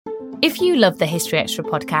If you love the History Extra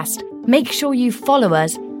podcast, make sure you follow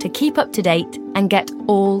us to keep up to date and get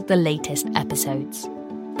all the latest episodes.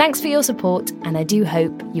 Thanks for your support, and I do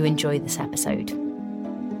hope you enjoy this episode.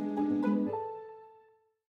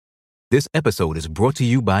 This episode is brought to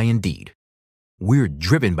you by Indeed. We're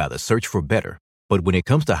driven by the search for better, but when it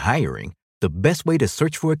comes to hiring, the best way to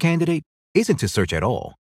search for a candidate isn't to search at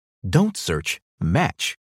all. Don't search,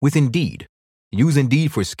 match with Indeed. Use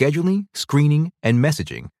Indeed for scheduling, screening, and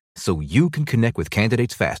messaging so you can connect with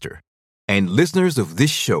candidates faster. And listeners of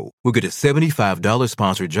this show will get a $75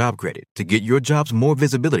 sponsored job credit to get your jobs more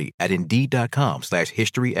visibility at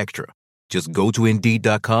Indeed.com/historyextra. Just go to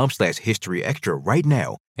Indeed.com/historyextra right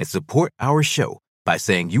now and support our show by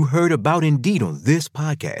saying you heard about Indeed on this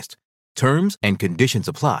podcast. Terms and conditions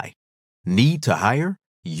apply. Need to hire?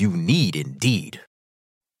 You need Indeed.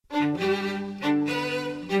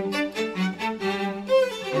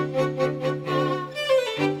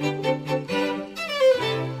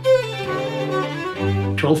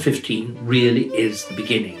 (1215) really is the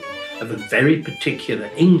beginning of a very particular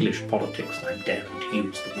English politics, and I'm daring to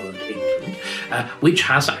use the word England, which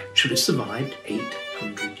has actually survived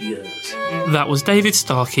 800 years. That was David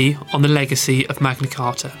Starkey on the legacy of Magna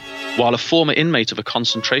Carta. While a former inmate of a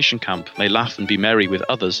concentration camp may laugh and be merry with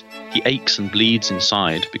others, he aches and bleeds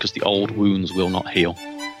inside because the old wounds will not heal.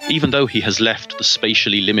 Even though he has left the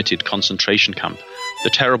spatially limited concentration camp, the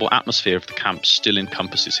terrible atmosphere of the camp still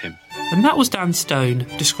encompasses him. And that was Dan Stone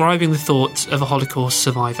describing the thoughts of a Holocaust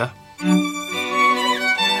survivor.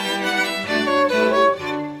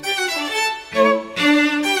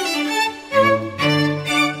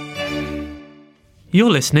 You're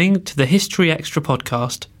listening to the History Extra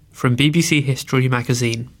podcast from BBC History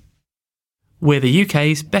magazine. We're the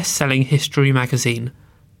UK's best-selling history magazine,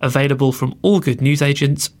 available from all good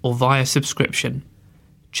newsagents or via subscription.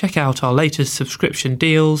 Check out our latest subscription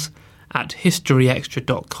deals at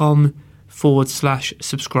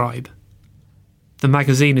historyextra.com/subscribe. The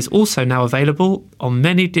magazine is also now available on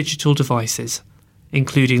many digital devices,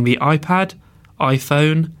 including the iPad,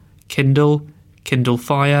 iPhone, Kindle, Kindle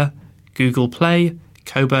Fire, Google Play,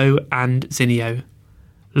 Kobo and Zinio.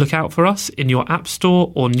 Look out for us in your App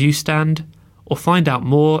Store or newsstand, or find out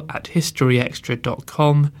more at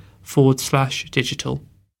historyextra.com/digital.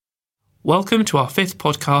 Welcome to our 5th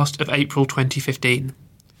podcast of April 2015.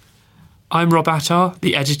 I'm Rob Attar,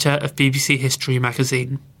 the editor of BBC History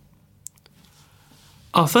magazine.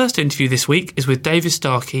 Our first interview this week is with David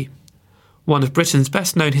Starkey, one of Britain's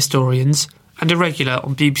best-known historians and a regular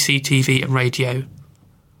on BBC TV and radio.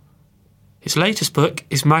 His latest book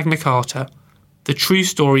is Magna Carta, the true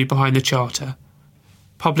story behind the Charter,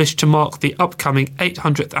 published to mark the upcoming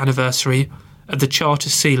 800th anniversary of the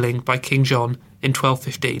Charter's sealing by King John in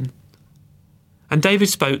 1215. And David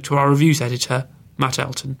spoke to our reviews editor, Matt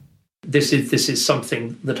Elton. This is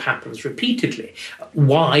something that happens repeatedly.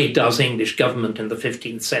 Why does English government in the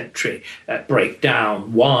 15th century break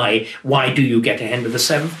down? Why do you get a Henry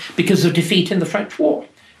VII? Because of defeat in the French War.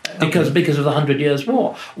 Because of the 100 Years'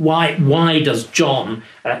 War. Why does John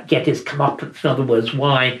get his comeuppance? In other words,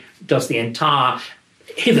 why does the entire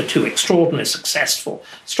hitherto extraordinarily successful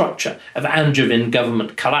structure of Angevin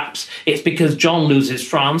government collapse? It's because John loses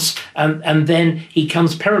France, and then he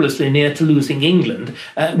comes perilously near to losing England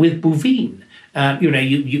with Bouvines.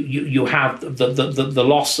 You have the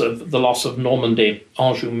loss of Normandy,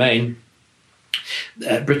 Anjou, Maine.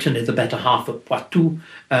 Brittany, the better half of Poitou,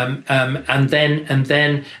 and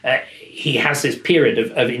then he has this period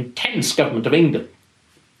of intense government of England,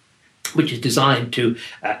 which is designed to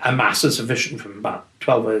amass a sufficient, from about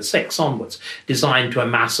 1206 onwards, designed to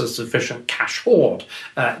amass a sufficient cash hoard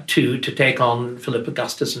to take on Philip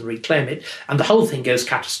Augustus and reclaim it. And the whole thing goes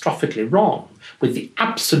catastrophically wrong with the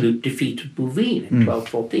absolute defeat of Bouvines in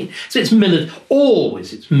 1214. So it's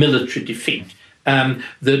military defeat. That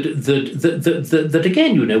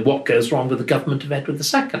again, what goes wrong with the government of Edward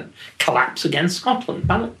II? Collapse against Scotland,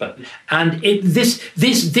 Bannockburn, and this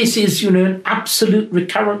is an absolute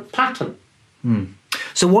recurrent pattern.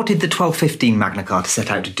 So, what did the 1215 Magna Carta set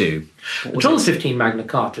out to do? The 1215 Magna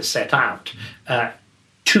Carta set out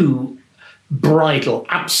to bridle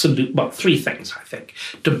three things, I think.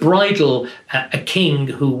 To bridle a king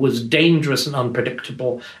who was dangerous and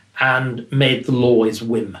unpredictable and made the law his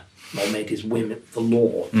whim. Or made his whim the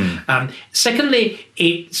law. Secondly,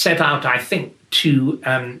 it set out, I think, to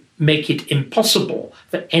make it impossible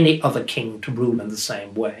for any other king to rule in the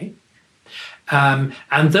same way.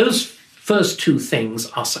 And those first two things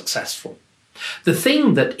are successful. The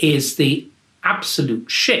thing that is the absolute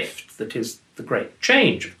shift, that is the great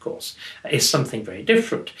change, of course, is something very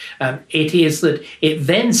different. It is that it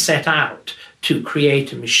then set out to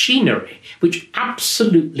create a machinery which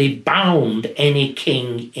absolutely bound any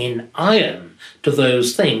king in iron to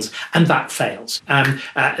those things, and that fails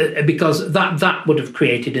because that would have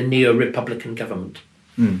created a neo-republican government.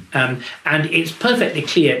 And it's perfectly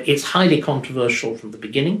clear it's highly controversial from the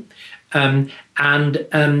beginning, hence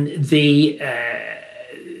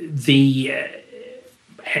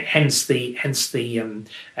the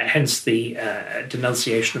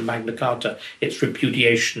denunciation of Magna Carta, its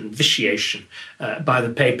repudiation and vitiation by the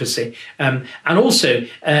papacy, and also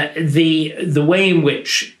the way in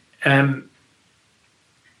which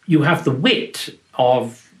you have the wit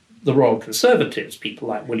of the Royal Conservatives, people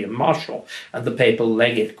like William Marshall and the papal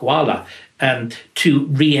legate Guala, to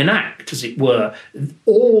reenact, as it were,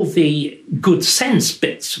 all the good sense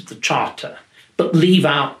bits of the Charter, but leave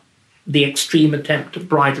out the extreme attempt at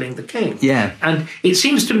bridling the king. Yeah. And it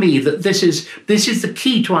seems to me that this is the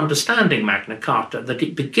key to understanding Magna Carta, that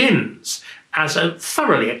it begins as a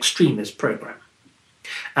thoroughly extremist programme.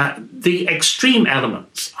 The extreme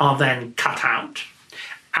elements are then cut out,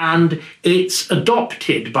 and it's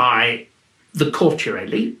adopted by the courtier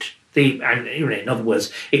elite. In other words,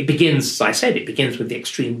 it begins, as I said, with the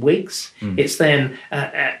extreme Whigs. It's then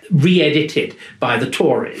re-edited by the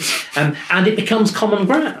Tories, and it becomes common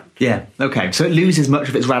ground. Yeah, okay. So it loses much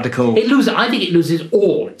of its radical... I think it loses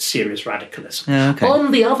all its serious radicalism. Okay.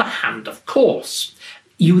 On the other hand, of course,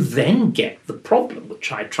 you then get the problem, which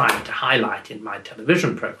I tried to highlight in my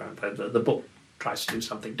television programme, the book tries to do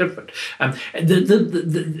something different.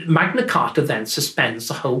 The Magna Carta then suspends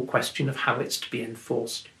the whole question of how it's to be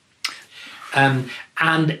enforced. The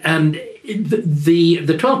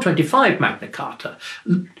 1225 Magna Carta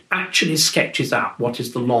actually sketches out what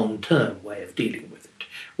is the long-term way of dealing with it,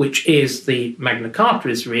 which is the Magna Carta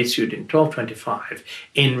is reissued in 1225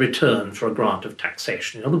 in return for a grant of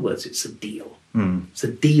taxation. In other words, it's a deal. It's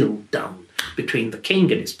a deal done between the king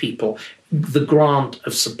and his people, the grant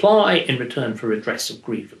of supply in return for redress of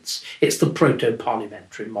grievance. It's the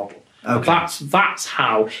proto-parliamentary model. Okay. That's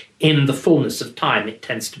how, in the fullness of time, it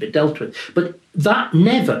tends to be dealt with. But that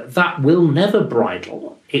will never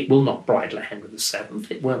bridle. It will not bridle a Henry VII.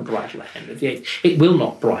 It won't bridle a Henry VIII. It will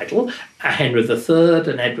not bridle a Henry III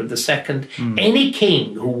and Edward II. Any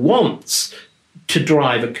king who wants to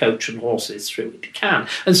drive a coach and horses through it can.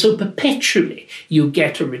 And so perpetually you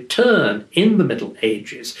get a return in the Middle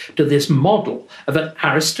Ages to this model of an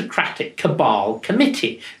aristocratic cabal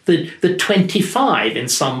committee, the 25 in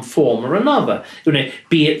some form or another,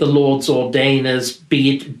 be it the Lords Ordainers,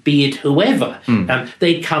 be it whoever.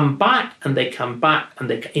 They come back and they come back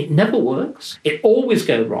and it never works. It always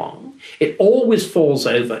goes wrong. It always falls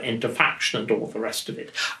over into faction and all the rest of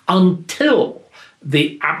it, until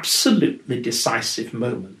the absolutely decisive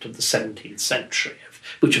moment of the 17th century,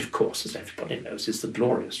 which, of course, as everybody knows, is the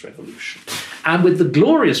Glorious Revolution. And with the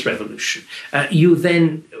Glorious Revolution, you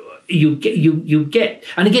get,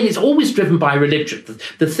 and again, it's always driven by religion.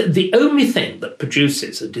 The only thing that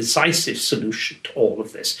produces a decisive solution to all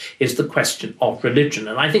of this is the question of religion.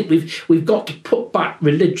 And I think we've got to put back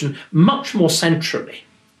religion much more centrally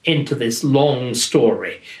into this long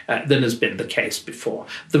story than has been the case before.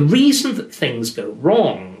 The reason that things go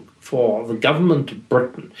wrong for the government of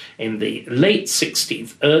Britain in the late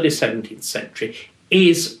 16th, early 17th century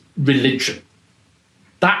is religion.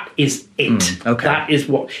 That is it. Okay. That is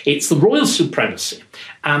it's the royal supremacy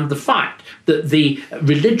and the fact that the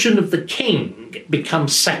religion of the king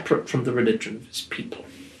becomes separate from the religion of his people.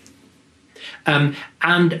 And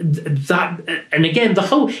again, the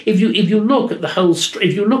whole. If you look at the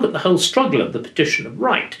whole struggle of the Petition of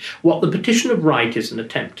Right, what the Petition of Right is an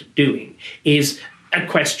attempt at doing is a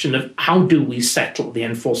question of how do we settle the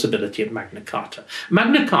enforceability of Magna Carta.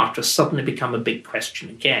 Magna Carta has suddenly become a big question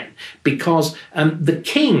again because the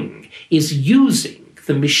king is using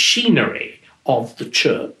the machinery of the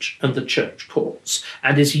church and the church courts,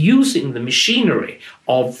 and is using the machinery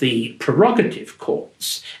of the prerogative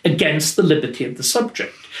courts against the liberty of the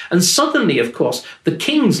subject. And suddenly, of course, the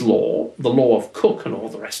king's law, the law of Coke and all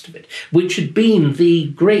the rest of it, which had been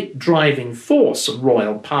the great driving force of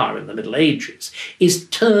royal power in the Middle Ages, is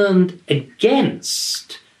turned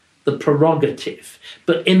against the prerogative,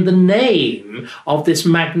 but in the name of this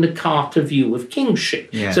Magna Carta view of kingship.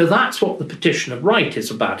 Yeah. So that's what the Petition of Right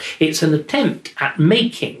is about. It's an attempt at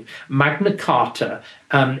making Magna Carta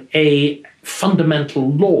a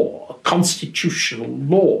fundamental law, a constitutional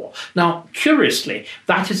law. Now, curiously,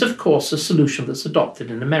 that is, of course, a solution that's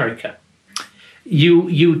adopted in America.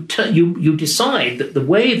 You decide that the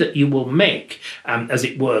way that you will make, as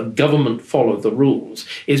it were, government follow the rules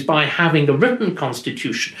is by having a written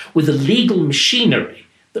constitution with a legal machinery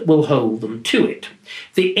that will hold them to it.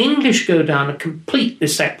 The English go down a completely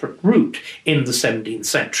separate route in the 17th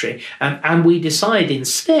century, and we decide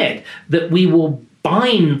instead that we will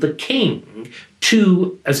bind the king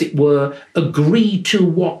to, as it were, agree to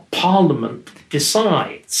what Parliament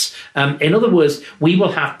decides. In other words, we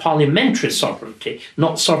will have parliamentary sovereignty,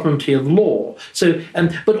 not sovereignty of law. So,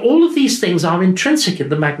 but all of these things are intrinsic in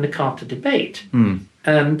the Magna Carta debate.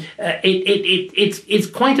 It's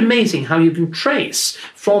quite amazing how you can trace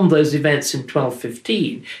from those events in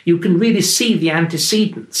 1215, you can really see the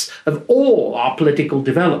antecedents of all our political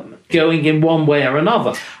development going in one way or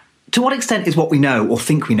another. To what extent is what we know or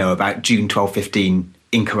think we know about June 1215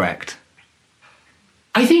 incorrect?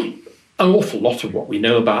 I think an awful lot of what we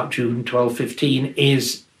know about June 1215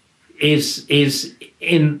 is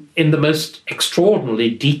in the most extraordinarily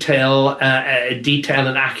detail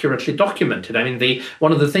and accurately documented. I mean,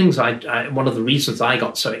 one of the reasons I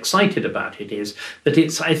got so excited about it is that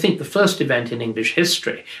it's, I think, the first event in English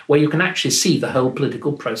history where you can actually see the whole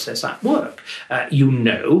political process at work. You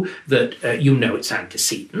know its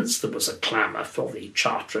antecedents. There was a clamour for the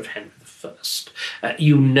Charter of Henry I.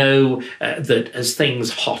 You know that as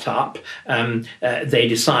things hot up, they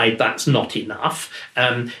decide that's not enough.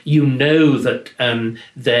 You know that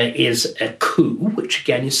there is a coup, which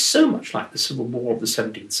again is so much like the Civil War of the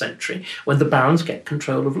 17th century, when the barons get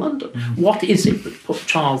control of London. What is it that put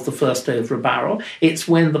Charles I over a barrel? It's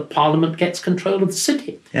when the Parliament gets control of the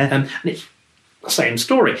city. And it's the same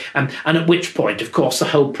story. And at which point, of course, the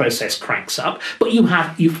whole process cranks up. But you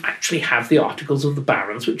actually have the Articles of the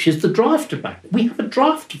Barons, which is the draft of Magna. We have a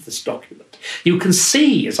draft of this document. You can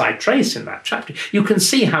see, as I trace in that chapter, you can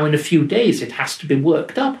see how in a few days it has to be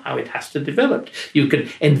worked up, how it has to develop. You can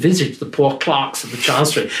envisage the poor clerks of the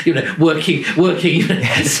Chancery, working,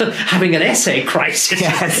 having an essay crisis.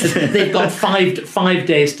 Yes. They've got five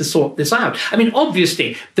days to sort this out. I mean,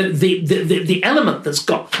 obviously, the element that's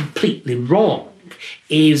got completely wrong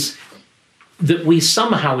is that we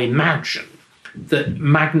somehow imagine that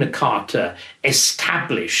Magna Carta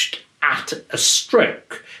established at a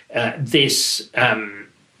stroke this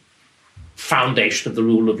foundation of the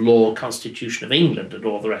rule of law, Constitution of England, and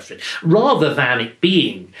all the rest of it, rather than it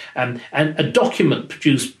being a document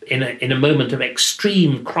produced in a moment of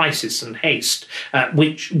extreme crisis and haste,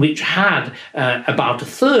 which had about a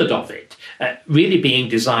third of it really being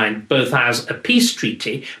designed both as a peace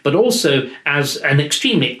treaty, but also as an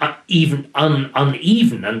extremely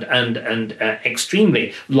uneven and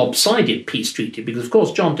extremely lopsided peace treaty, because, of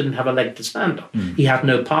course, John didn't have a leg to stand on. He had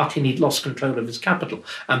no party and he'd lost control of his capital.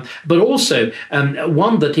 But also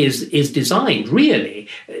one that is designed, really,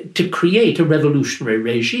 to create a revolutionary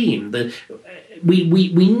regime.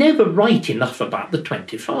 We never write enough about the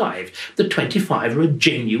 25. The 25 are a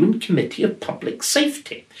genuine committee of public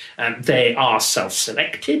safety. They are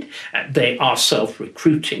self-selected. They are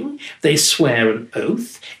self-recruiting. They swear an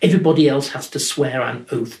oath. Everybody else has to swear an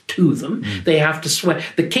oath to them. They have to swear.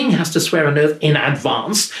 The king has to swear an oath in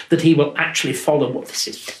advance that he will actually follow what this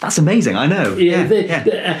is. That's amazing. I know.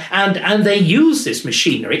 And they use this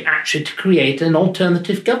machinery actually to create an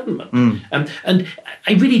alternative government. And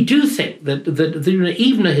I really do think that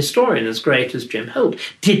even a historian as great as Jim Holt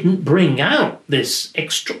didn't bring out this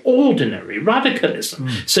extraordinary radicalism.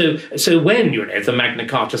 So when the Magna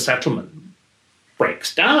Carta settlement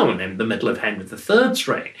breaks down in the middle of Henry III's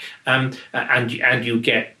reign, and you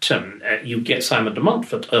get Simon de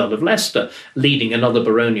Montfort, Earl of Leicester, leading another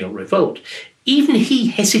baronial revolt, even he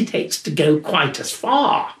hesitates to go quite as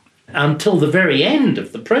far until the very end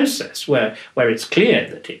of the process, where it's clear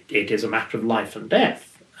that it is a matter of life and death.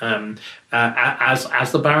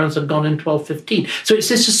 As the barons had gone in 1215. So it's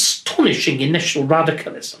this astonishing initial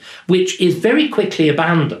radicalism, which is very quickly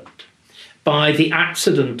abandoned by the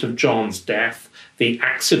accident of John's death, the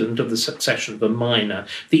accident of the succession of a minor,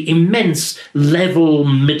 the immense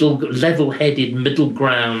level-headed, middle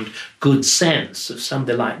ground good sense of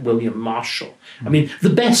somebody like William Marshall. I mean, the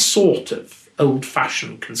best sort of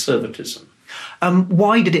old-fashioned conservatism.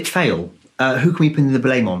 Why did it fail? Who can we pin the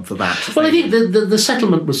blame on for that? Well, I think the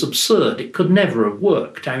settlement was absurd. It could never have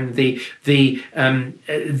worked. I mean, the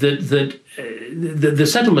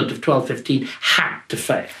settlement of 1215 had to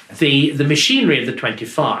fail. The machinery of the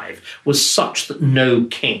 25 was such that no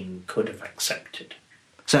king could have accepted.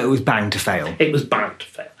 So it was bound to fail. It was bound to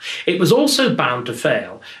fail. It was also bound to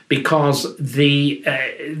fail because the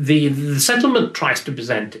settlement tries to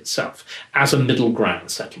present itself as a middle ground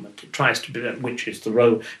settlement. It tries to present, which is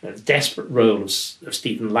the desperate role of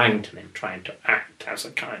Stephen Langton in trying to act as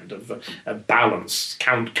a kind of a balance,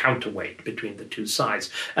 counterweight between the two sides.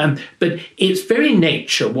 But its very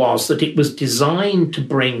nature was that it was designed to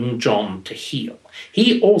bring John to heel.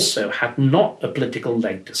 He also had not a political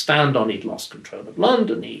leg to stand on. He'd lost control of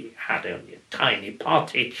London. He had only a tiny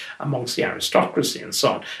party amongst the aristocracy and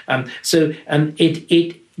so on. So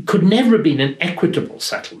it could never have been an equitable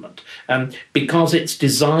settlement because it's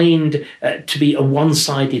designed to be a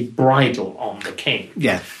one-sided bridle on the king.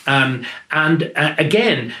 Yeah.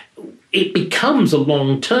 Again, it becomes a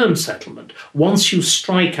long-term settlement once you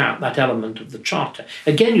strike out that element of the Charter.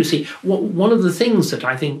 Again, you see, one of the things that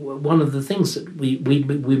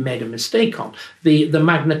we made a mistake on, the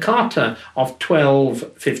Magna Carta of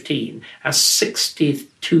 1215 has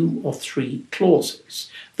 62 or 3 clauses.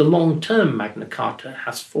 The long-term Magna Carta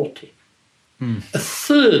has 40. A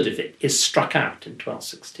third of it is struck out in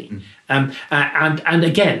 1216. And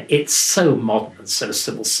again, it's so modern and so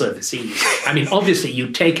civil service-y. I mean, obviously,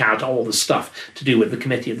 you take out all the stuff to do with the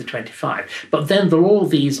Committee of the 25, but then there are all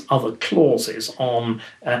these other clauses on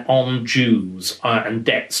Jews and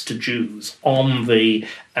debts to Jews, on the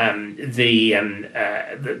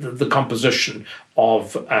composition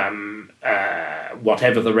of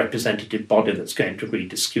whatever the representative body that's going to read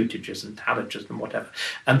discutages and tallages and whatever.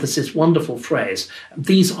 And there's this wonderful phrase,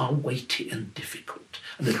 these are weighty and difficult,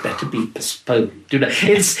 and had better be postponed. You know,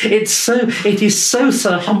 it is so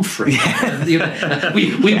Sir Humphrey. Yeah.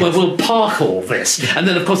 We'll park all this, and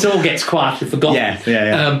then of course it all gets quietly forgotten.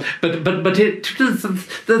 Yeah. But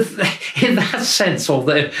in that sense,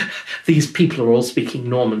 although these people are all speaking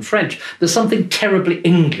Norman French, there's something terribly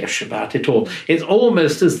English about it all. It's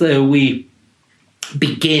almost as though we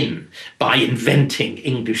begin by inventing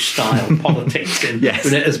English-style politics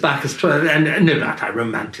as back as 12. And no doubt I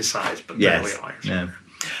romanticise, but there we are. Yeah.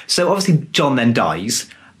 So obviously John then dies,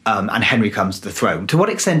 and Henry comes to the throne. To what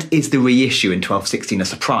extent is the reissue in 1216 a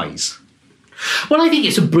surprise? Well, I think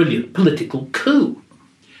it's a brilliant political coup.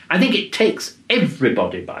 I think it takes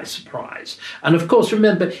everybody by surprise. And of course,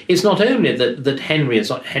 remember, it's not only that Henry,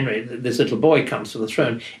 this little boy, comes to the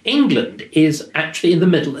throne. England is actually in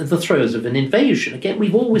the throes of an invasion. Again,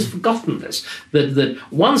 we've always forgotten this, that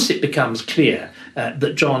once it becomes clear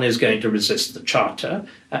that John is going to resist the Charter,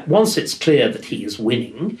 once it's clear that he is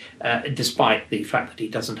winning, despite the fact that he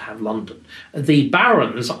doesn't have London, the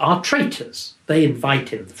barons are traitors. They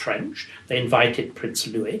invite in the French, they invite in Prince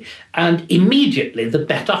Louis, and immediately the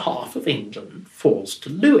better half of England falls to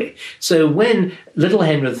Louis. So when little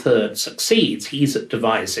Henry III succeeds, he's at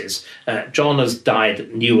Devizes. John has died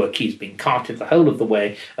at Newark. He's been carted the whole of the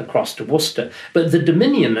way across to Worcester. But the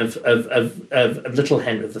dominion of little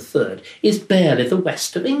Henry III is barely the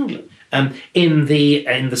west of England. In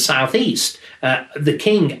the southeast, the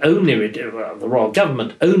king the royal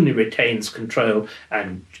government only retains control,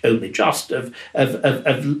 and only just of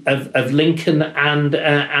Lincoln and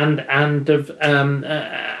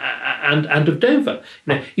of Dover.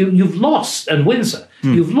 You've lost, and Windsor.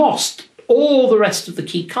 You've lost all the rest of the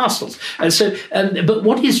key castles. But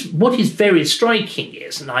what is very striking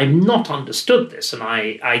is, and I've not understood this, and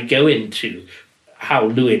I go into how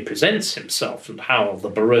Louis presents himself and how the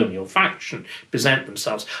baronial faction present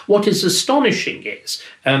themselves. What is astonishing is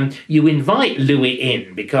you invite Louis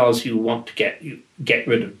in because you want to get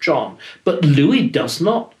rid of John, but Louis does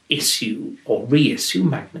not issue or reissue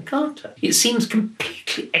Magna Carta. It seems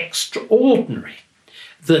completely extraordinary.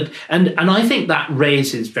 And I think that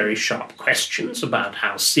raises very sharp questions about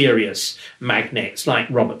how serious magnates like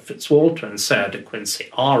Robert Fitzwalter and Sarah de Quincey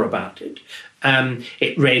are about it.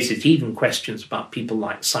 It raises even questions about people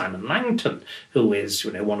like Simon Langton, who is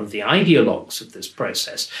one of the ideologues of this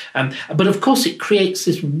process. But of course it creates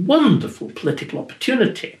this wonderful political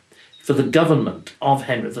opportunity for the government of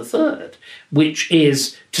Henry III, which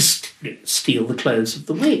is to steal the clothes of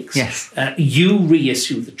the Whigs. Yes. You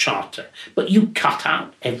reissue the Charter, but you cut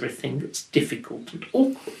out everything that's difficult and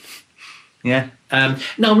awkward. Yeah.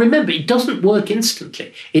 Now, remember, it doesn't work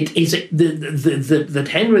instantly. It is that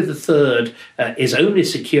Henry III is only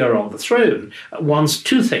secure on the throne once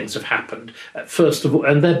two things have happened. First of all,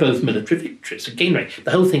 and they're both military victories. Again,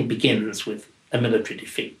 the whole thing begins with a military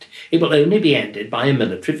defeat. It will only be ended by a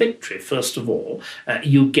military victory. First of all,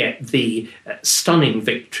 you get the stunning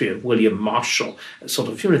victory of William Marshall.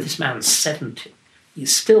 This man's 70. He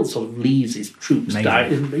still sort of leads his troops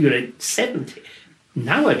down, 70.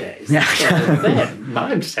 Nowadays, then,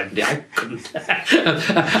 I'm 70, I couldn't.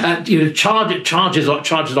 Charges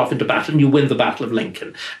off into battle, and you win the Battle of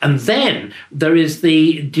Lincoln. And then there is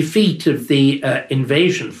the defeat of the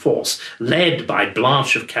invasion force led by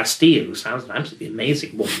Blanche of Castile, who sounds an absolutely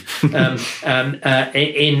amazing woman,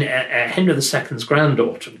 in Henry II's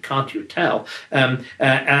granddaughter, can't you tell?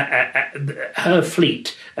 Her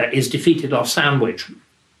fleet is defeated off Sandwich,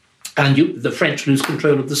 and the French lose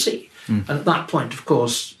control of the sea. And at that point, of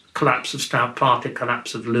course, collapse of Stout Party,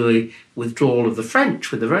 collapse of Louis, withdrawal of the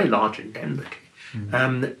French with a very large indemnity,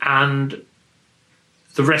 and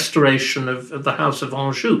the restoration of the House of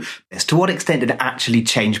Anjou. To what extent did it actually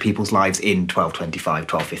change people's lives in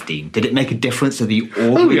 1225, 1215? Did it make a difference to the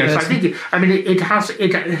ordinary Oh, yes, person? I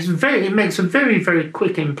think it makes a very, very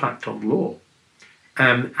quick impact on law.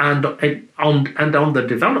 And on the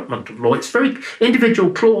development of law, individual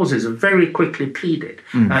clauses are very quickly pleaded.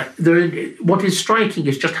 What is striking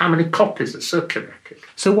is just how many copies are circulated.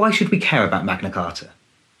 So why should we care about Magna Carta?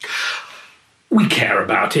 We care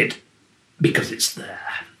about it because it's there.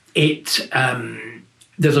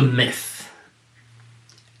 There's a myth.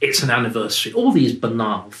 It's an anniversary. All these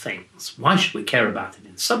banal things. Why should we care about it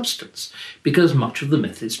in substance? Because much of the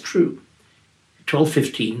myth is true.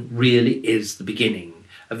 1215 really is the beginning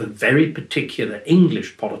of a very particular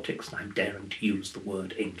English politics, and I'm daring to use the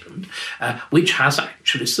word England, which has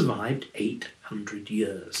actually survived 800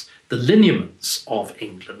 years. The lineaments of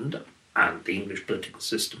England and the English political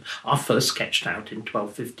system are first sketched out in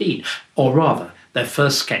 1215, or rather, they're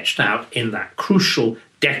first sketched out in that crucial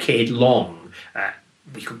decade-long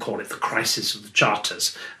we could call it the crisis of the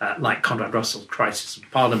charters, like Conrad Russell's crisis of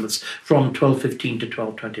parliaments, from 1215 to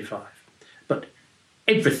 1225. But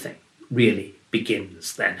everything really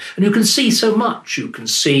begins then. And you can see so much. You can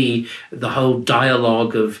see the whole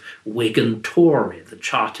dialogue of Whig and Tory. The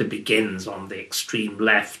Charter begins on the extreme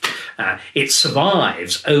left. It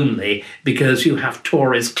survives only because you have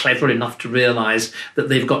Tories clever enough to realise that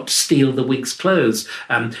they've got to steal the Whigs' clothes.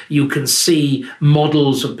 You can see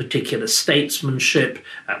models of particular statesmanship,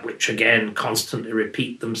 which again constantly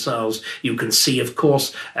repeat themselves. You can see, of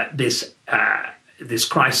course, this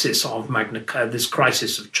crisis of this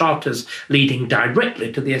crisis of charters leading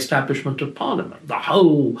directly to the establishment of Parliament. The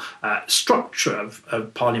whole structure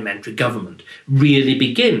of parliamentary government really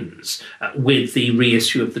begins with the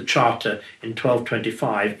reissue of the Charter in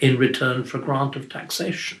 1225 in return for a grant of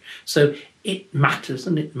taxation. So it matters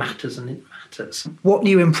and it matters and it matters. What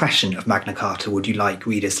new impression of Magna Carta would you like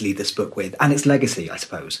readers to leave this book with, and its legacy, I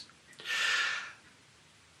suppose?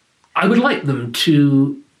 I would like them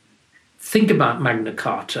to think about Magna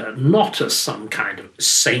Carta not as some kind of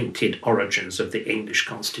sainted origins of the English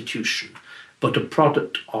Constitution, but a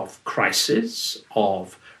product of crisis,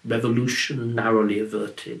 of revolution narrowly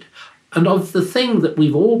averted, and of the thing that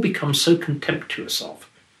we've all become so contemptuous of,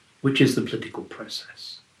 which is the political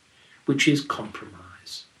process, which is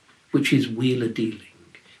compromise, which is wheeler-dealing,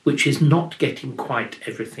 which is not getting quite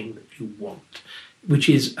everything that you want, which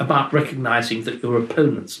is about recognising that your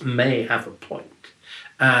opponents may have a point.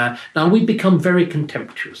 Now, we've become very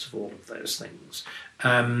contemptuous of all of those things.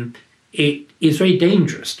 It is very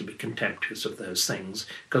dangerous to be contemptuous of those things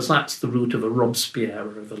because that's the root of a Robespierre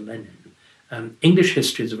or of a Lenin. English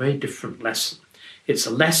history is a very different lesson. It's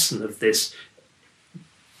a lesson of this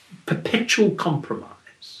perpetual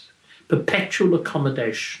compromise, perpetual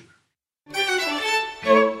accommodation.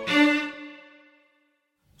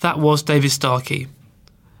 That was David Starkey.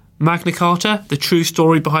 Magna Carta, the true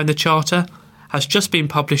story behind the Charter, has just been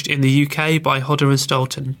published in the UK by Hodder and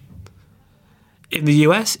Stoughton. In the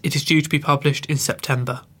US, it is due to be published in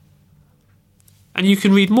September. And you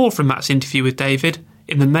can read more from Matt's interview with David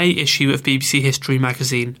in the May issue of BBC History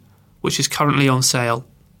magazine, which is currently on sale.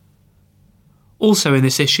 Also in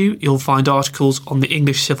this issue, you'll find articles on the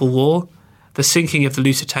English Civil War, the sinking of the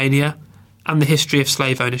Lusitania, and the history of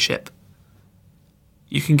slave ownership.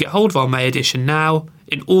 You can get hold of our May edition now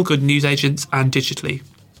in all good newsagents and digitally.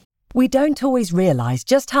 We don't always realise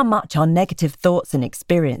just how much our negative thoughts and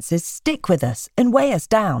experiences stick with us and weigh us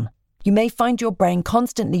down. You may find your brain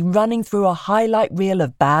constantly running through a highlight reel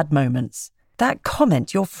of bad moments. That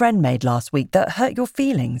comment your friend made last week that hurt your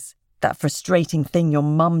feelings. That frustrating thing your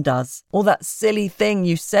mum does. Or that silly thing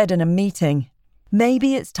you said in a meeting.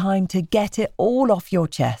 Maybe it's time to get it all off your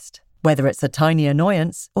chest. Whether it's a tiny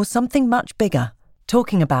annoyance or something much bigger.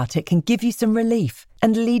 Talking about it can give you some relief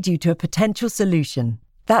and lead you to a potential solution.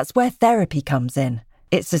 That's where therapy comes in.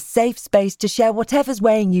 It's a safe space to share whatever's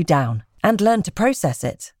weighing you down and learn to process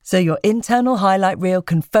it, so your internal highlight reel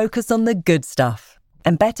can focus on the good stuff.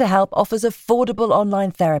 And BetterHelp offers affordable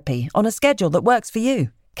online therapy on a schedule that works for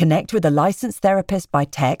you. Connect with a licensed therapist by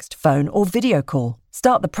text, phone, or video call.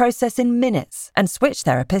 Start the process in minutes and switch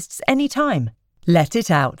therapists anytime. Let it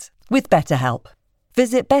out with BetterHelp.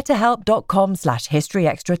 Visit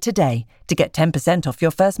betterhelp.com/historyextra today to get 10% off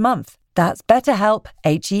your first month. That's BetterHelp,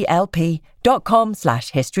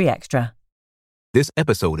 HELP.com/historyextra. This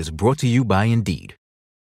episode is brought to you by Indeed.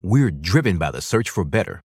 We're driven by the search for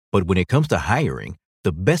better, but when it comes to hiring,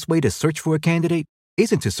 the best way to search for a candidate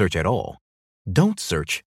isn't to search at all. Don't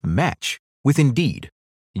search, match with Indeed.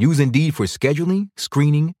 Use Indeed for scheduling,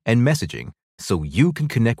 screening, and messaging so you can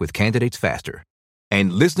connect with candidates faster.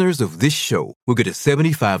 And listeners of this show will get a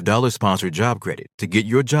 $75 sponsored job credit to get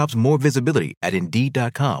your jobs more visibility at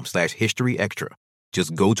Indeed.com/historyextra.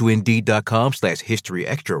 Just go to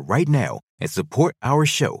Indeed.com/historyextra right now and support our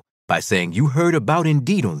show by saying you heard about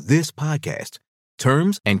Indeed on this podcast.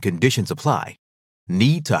 Terms and conditions apply.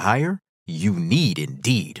 Need to hire? You need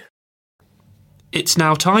Indeed. It's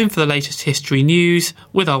now time for the latest history news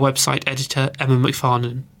with our website editor, Emma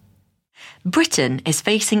McFarlane. Britain is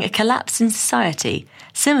facing a collapse in society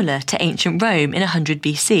similar to ancient Rome in 100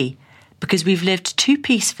 BC because we've lived too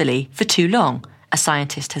peacefully for too long, a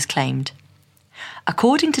scientist has claimed.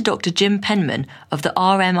 According to Dr. Jim Penman of the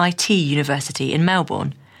RMIT University in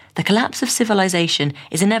Melbourne, the collapse of civilization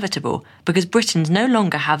is inevitable because Britons no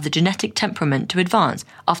longer have the genetic temperament to advance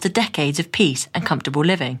after decades of peace and comfortable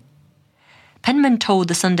living. Penman told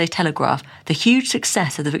the Sunday Telegraph the huge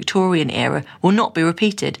success of the Victorian era will not be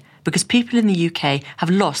repeated because people in the UK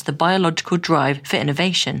have lost the biological drive for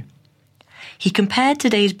innovation. He compared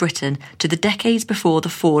today's Britain to the decades before the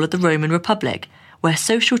fall of the Roman Republic, where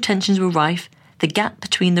social tensions were rife, the gap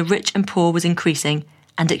between the rich and poor was increasing,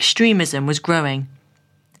 and extremism was growing.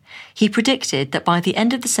 He predicted that by the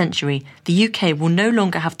end of the century, the UK will no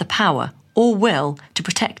longer have the power or will to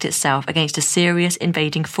protect itself against a serious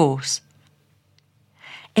invading force.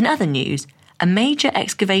 In other news, a major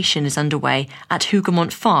excavation is underway at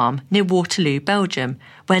Hougoumont Farm near Waterloo, Belgium,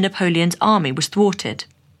 where Napoleon's army was thwarted.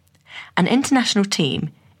 An international team,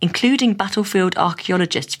 including battlefield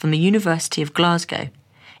archaeologists from the University of Glasgow,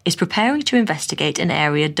 is preparing to investigate an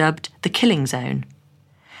area dubbed the Killing Zone.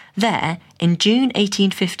 There, in June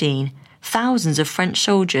 1815, thousands of French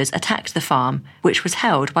soldiers attacked the farm, which was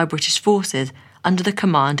held by British forces under the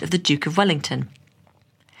command of the Duke of Wellington.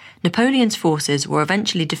 Napoleon's forces were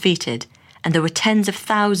eventually defeated, and there were tens of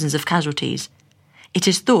thousands of casualties. It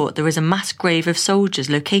is thought there is a mass grave of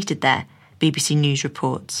soldiers located there, BBC News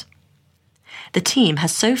reports. The team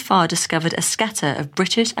has so far discovered a scatter of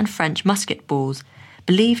British and French musket balls,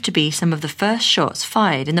 believed to be some of the first shots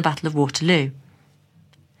fired in the Battle of Waterloo.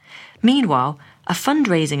 Meanwhile, a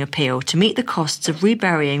fundraising appeal to meet the costs of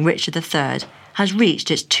reburying Richard III has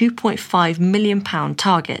reached its £2.5 million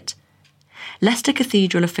target. Leicester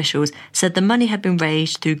Cathedral officials said the money had been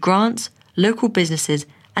raised through grants, local businesses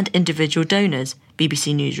and individual donors,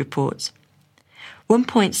 BBC News reports.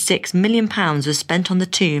 £1.6 million was spent on the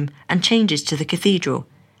tomb and changes to the cathedral,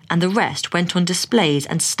 and the rest went on displays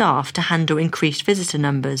and staff to handle increased visitor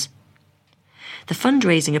numbers. The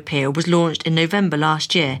fundraising appeal was launched in November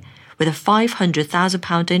last year with a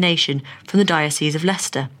 £500,000 donation from the Diocese of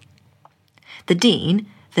Leicester. The Dean,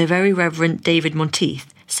 the Very Reverend David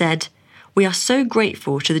Monteith, said, "We are so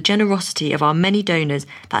grateful to the generosity of our many donors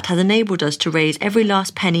that has enabled us to raise every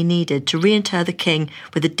last penny needed to reinter the King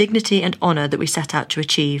with the dignity and honour that we set out to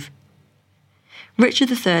achieve." Richard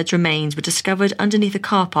III's remains were discovered underneath a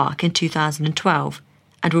car park in 2012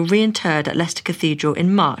 and were reinterred at Leicester Cathedral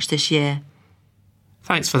in March this year.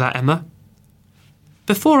 Thanks for that, Emma.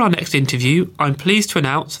 Before our next interview, I'm pleased to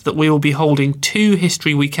announce that we will be holding 2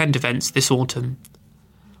 History Weekend events this autumn.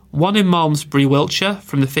 One in Malmesbury, Wiltshire,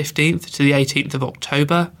 from the 15th to the 18th of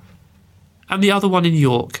October, and the other one in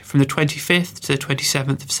York, from the 25th to the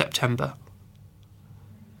 27th of September.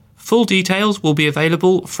 Full details will be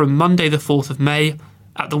available from Monday the 4th of May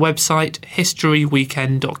at the website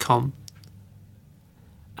historyweekend.com.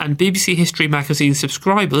 And BBC History magazine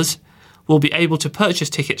subscribers will be able to purchase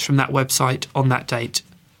tickets from that website on that date.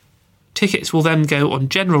 Tickets will then go on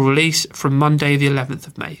general release from Monday the 11th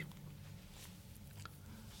of May.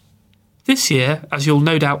 This year, as you'll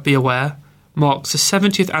no doubt be aware, marks the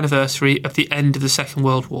 70th anniversary of the end of the Second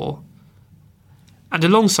World War. And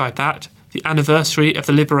alongside that, the anniversary of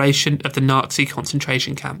the liberation of the Nazi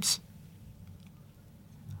concentration camps.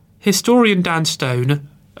 Historian Dan Stone,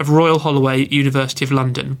 of Royal Holloway, University of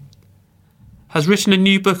London, has written a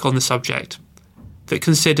new book on the subject that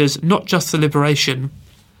considers not just the liberation,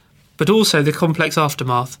 but also the complex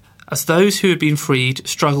aftermath as those who had been freed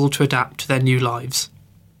struggled to adapt to their new lives.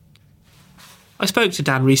 I spoke to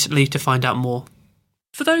Dan recently to find out more.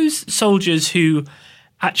 For those soldiers who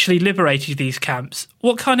actually liberated these camps.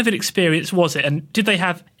 What kind of an experience was it, and did they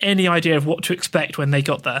have any idea of what to expect when they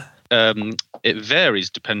got there? It varies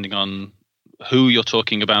depending on who you're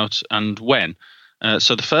talking about and when.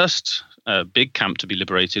 So the first big camp to be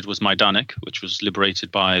liberated was Majdanek, which was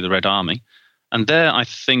liberated by the Red Army. And there, I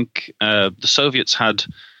think the Soviets had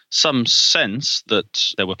some sense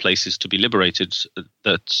that there were places to be liberated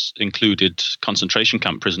that included concentration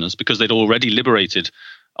camp prisoners, because they'd already liberated,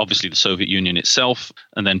 obviously, the Soviet Union itself,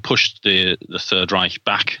 and then pushed the Third Reich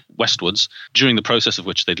back westwards, during the process of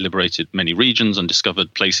which they'd liberated many regions and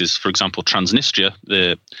discovered places, for example, Transnistria,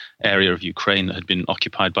 the area of Ukraine that had been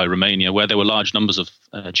occupied by Romania, where there were large numbers of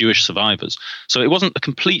Jewish survivors. So it wasn't a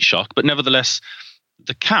complete shock, but nevertheless,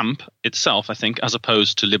 the camp itself, I think, as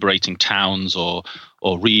opposed to liberating towns or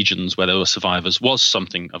regions where there were survivors, was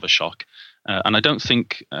something of a shock. And I don't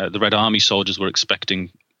think the Red Army soldiers were expecting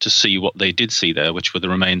to see what they did see there, which were the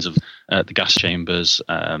remains of the gas chambers,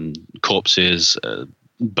 corpses,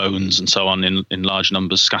 bones, and so on in large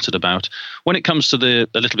numbers scattered about. When it comes to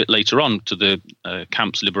a little bit later on, to the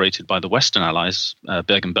camps liberated by the Western Allies,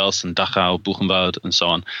 Bergen-Belsen, Dachau, Buchenwald, and so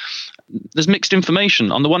on, there's mixed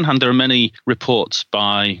information. On the one hand, there are many reports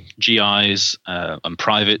by GIs and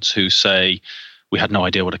privates who say, we had no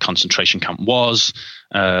idea what a concentration camp was,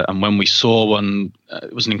 and when we saw one,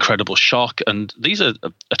 it was an incredible shock. And these are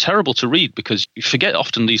terrible to read, because you forget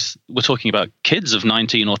often we're talking about kids of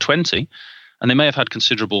 19 or 20, and they may have had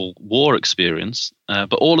considerable war experience,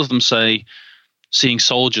 but all of them say seeing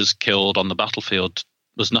soldiers killed on the battlefield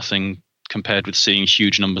was nothing compared with seeing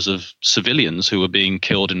huge numbers of civilians who were being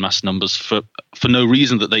killed in mass numbers for no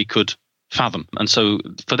reason that they could fathom. And so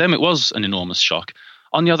for them, it was an enormous shock.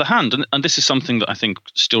 On the other hand, and this is something that I think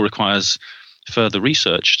still requires further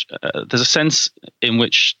research, there's a sense in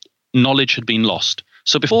which knowledge had been lost.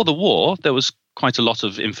 So before the war, there was quite a lot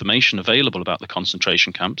of information available about the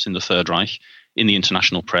concentration camps in the Third Reich, in the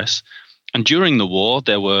international press. And during the war,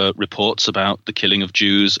 there were reports about the killing of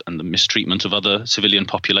Jews and the mistreatment of other civilian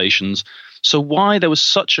populations. So why there was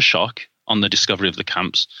such a shock on the discovery of the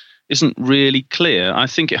camps isn't really clear. I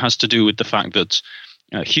think it has to do with the fact that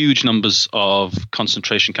huge numbers of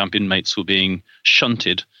concentration camp inmates were being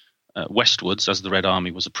shunted westwards as the Red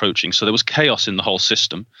Army was approaching. So there was chaos in the whole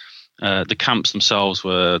system. The camps themselves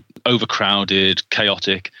were overcrowded,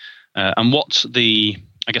 chaotic, and what the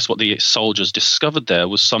soldiers discovered there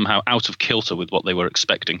was somehow out of kilter with what they were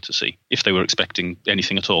expecting to see, if they were expecting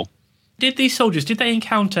anything at all. Did these soldiers, did they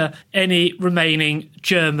encounter any remaining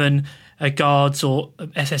German guards or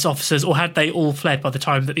SS officers, or had they all fled by the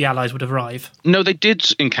time that the Allies would arrive? No, they did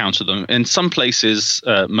encounter them. In some places,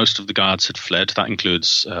 most of the guards had fled. That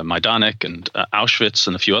includes Majdanek and Auschwitz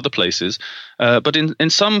and a few other places. But in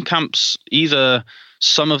some camps, either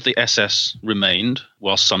some of the SS remained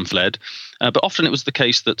whilst some fled, but often it was the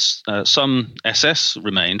case that some SS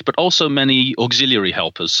remained, but also many auxiliary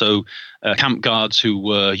helpers. So camp guards who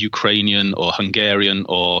were Ukrainian or Hungarian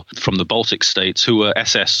or from the Baltic states who were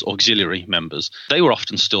SS auxiliary members. They were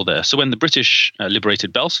often still there. So when the British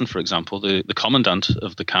liberated Belsen, for example, the commandant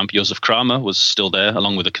of the camp, Josef Kramer, was still there,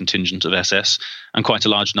 along with a contingent of SS and quite a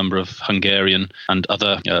large number of Hungarian and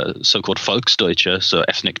other so-called Volksdeutsche, so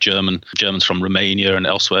ethnic Germans from Romania and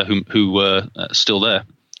elsewhere who were still there.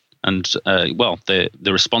 And, the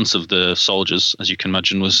response of the soldiers, as you can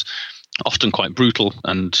imagine, was often quite brutal,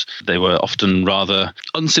 and they were often rather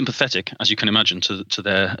unsympathetic, as you can imagine, to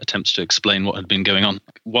their attempts to explain what had been going on.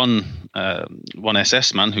 One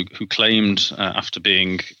SS man who claimed after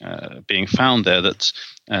being found there that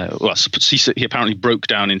he apparently broke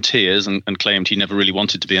down in tears and claimed he never really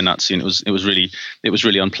wanted to be a Nazi, and it was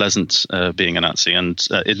really unpleasant being a Nazi. And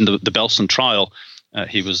in the Belsen trial,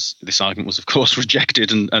 this argument was, of course,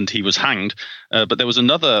 rejected, and he was hanged. But there was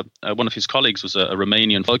another, one of his colleagues was a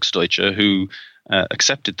Romanian Volksdeutsche who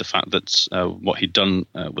accepted the fact that what he'd done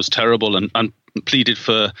was terrible and pleaded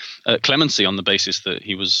for clemency on the basis that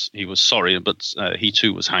he was sorry. But he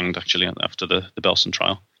too was hanged actually after the Belsen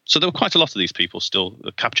trial. So there were quite a lot of these people still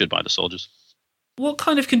captured by the soldiers. What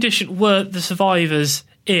kind of condition were the survivors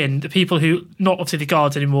in, the people who, not obviously the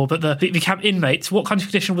guards anymore, but the camp inmates? What kind of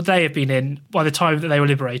condition would they have been in by the time that they were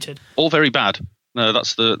liberated? All very bad. No,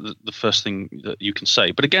 that's the first thing that you can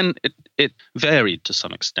say. But again, it varied to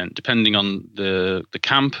some extent, depending on the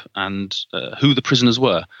camp and who the prisoners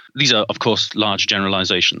were. These are, of course, large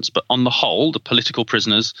generalizations. But on the whole, the political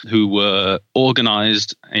prisoners who were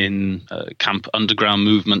organized in camp underground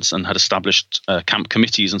movements and had established camp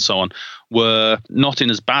committees and so on were not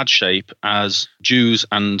in as bad shape as Jews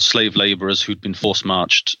and slave laborers who'd been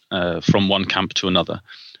force-marched from one camp to another.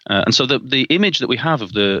 And so the image that we have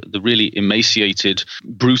of the really emaciated,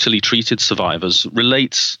 brutally treated survivors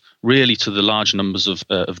relates really to the large numbers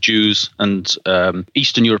of Jews and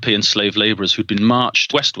Eastern European slave labourers who'd been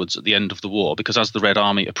marched westwards at the end of the war, because as the Red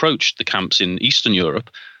Army approached the camps in Eastern Europe,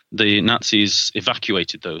 the Nazis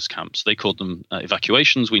evacuated those camps. They called them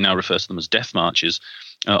evacuations. We now refer to them as death marches,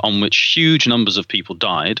 on which huge numbers of people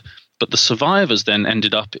died. But the survivors then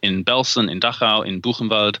ended up in Belsen, in Dachau, in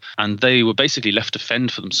Buchenwald, and they were basically left to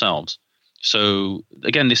fend for themselves. So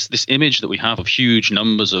again, this image that we have of huge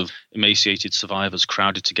numbers of emaciated survivors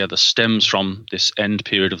crowded together stems from this end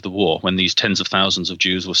period of the war, when these tens of thousands of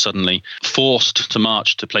Jews were suddenly forced to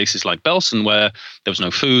march to places like Belsen, where there was no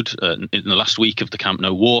food, in the last week of the camp,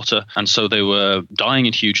 no water, and so they were dying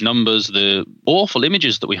in huge numbers. The awful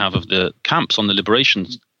images that we have of the camps on the liberation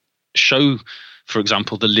show, for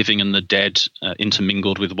example, the living and the dead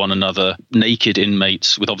intermingled with one another, naked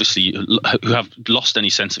inmates with obviously who have lost any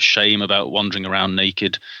sense of shame about wandering around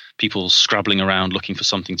naked, people scrabbling around looking for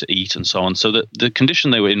something to eat and so on. So the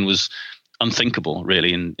condition they were in was unthinkable,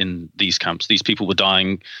 really, in these camps. These people were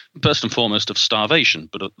dying, first and foremost, of starvation,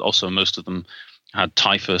 but also most of them had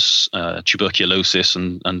typhus, tuberculosis,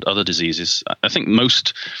 and other diseases. I think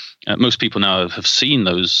most people now have seen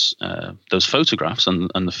those photographs and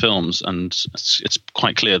the films, and it's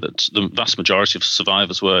quite clear that the vast majority of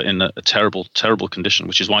survivors were in a terrible, terrible condition,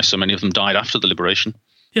 which is why so many of them died after the liberation.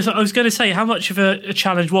 Yes, I was going to say, how much of a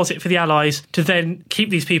challenge was it for the Allies to then keep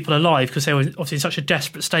these people alive, because they were obviously in such a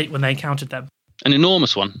desperate state when they encountered them? An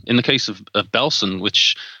enormous one. In the case of Belsen,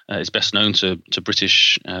 which is best known to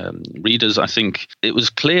British readers, I think it was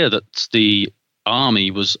clear that the army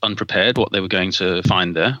was unprepared what they were going to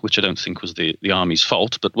find there, which I don't think was the army's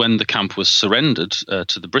fault. But when the camp was surrendered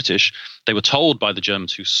to the British, they were told by the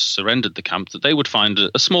Germans who surrendered the camp that they would find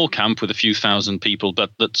a small camp with a few thousand people, but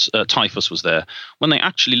that typhus was there. When they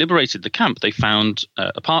actually liberated the camp, they found,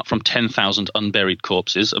 apart from 10,000 unburied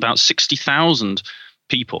corpses, about 60,000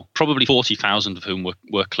 people, probably 40,000 of whom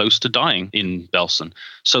were close to dying in Belsen.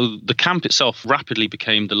 So the camp itself rapidly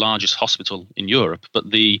became the largest hospital in Europe. But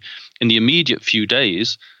in the immediate few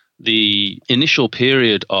days, the initial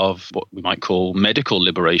period of what we might call medical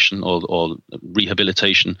liberation or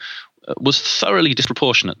rehabilitation was thoroughly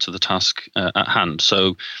disproportionate to the task at hand.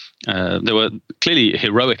 So there were clearly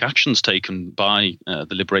heroic actions taken by the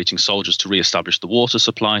liberating soldiers to re-establish the water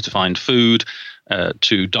supply, to find food,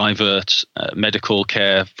 to divert medical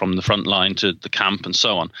care from the front line to the camp and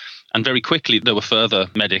so on. And very quickly there were further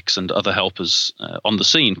medics and other helpers on the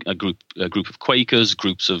scene, a group of Quakers,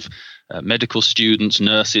 groups of medical students,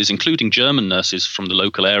 nurses, including German nurses from the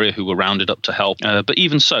local area who were rounded up to help. But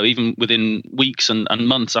even so, even within weeks and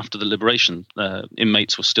months after the liberation,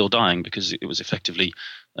 inmates were still dying because it was effectively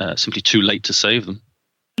simply too late to save them.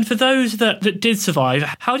 And for those that did survive,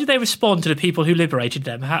 how did they respond to the people who liberated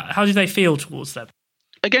them? How did they feel towards them?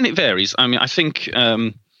 Again, it varies. I mean, I think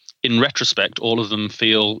in retrospect, all of them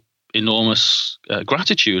feel enormous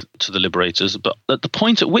gratitude to the liberators. But at the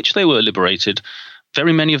point at which they were liberated,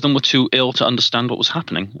 very many of them were too ill to understand what was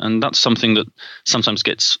happening. And that's something that sometimes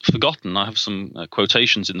gets forgotten. I have some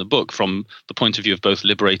quotations in the book from the point of view of both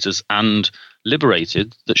liberators and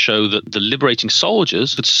liberated that show that the liberating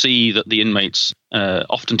soldiers could see that the inmates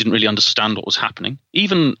often didn't really understand what was happening.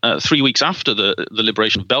 Even 3 weeks after the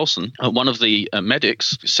liberation of Belsen, one of the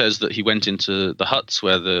medics says that he went into the huts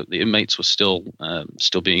where the inmates were still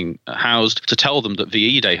being housed to tell them that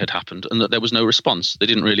VE Day had happened and that there was no response. They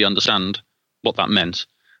didn't really understand what that meant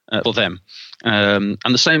for them. And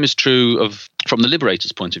the same is true from the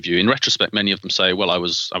liberators' point of view. In retrospect, many of them say, well, I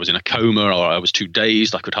was in a coma, or I was too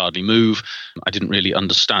dazed, I could hardly move, I didn't really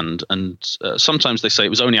understand. And sometimes they say it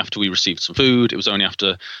was only after we received some food, it was only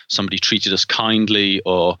after somebody treated us kindly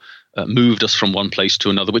or moved us from one place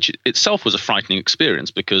to another, which itself was a frightening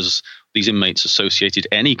experience because these inmates associated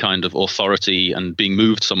any kind of authority and being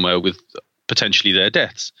moved somewhere with potentially their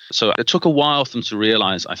deaths. So it took a while for them to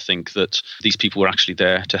realize, I think, that these people were actually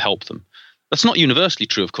there to help them. That's not universally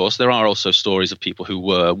true, of course. There are also stories of people who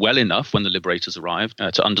were well enough when the liberators arrived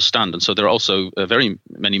to understand. And so there are also very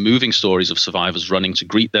many moving stories of survivors running to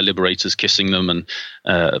greet their liberators, kissing them and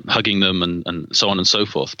hugging them and so on and so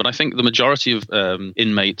forth. But I think the majority of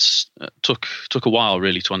inmates took a while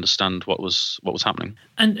really to understand what was happening.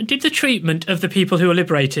 And did the treatment of the people who were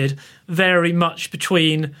liberated vary much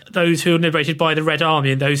between those who were liberated by the Red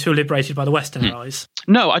Army and those who were liberated by the Western Allies?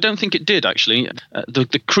 No, I don't think it did, actually.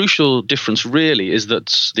 The crucial difference really is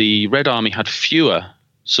that the Red Army had fewer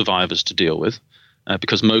survivors to deal with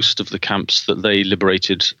because most of the camps that they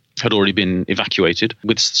liberated had already been evacuated,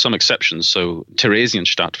 with some exceptions. So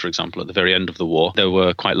Theresienstadt, for example, at the very end of the war, there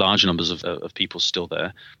were quite large numbers of people still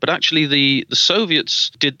there. But actually the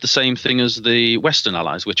Soviets did the same thing as the Western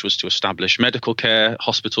Allies, which was to establish medical care,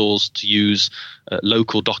 hospitals, to use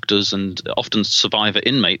local doctors and often survivor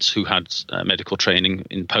inmates who had medical training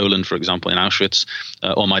in Poland, for example, in Auschwitz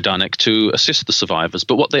or Majdanek, to assist the survivors.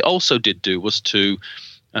 But what they also did do was to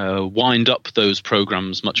wind up those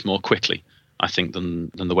programs much more quickly, I think,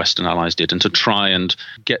 than the Western Allies did, and to try and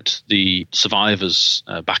get the survivors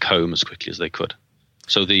back home as quickly as they could.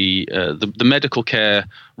 So the medical care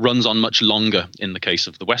runs on much longer in the case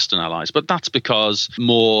of the Western Allies, but that's because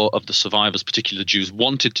more of the survivors, particularly the Jews,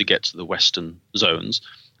 wanted to get to the Western zones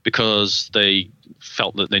because they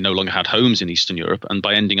felt that they no longer had homes in Eastern Europe, and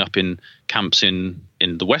by ending up in camps in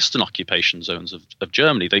the Western occupation zones of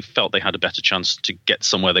Germany, they felt they had a better chance to get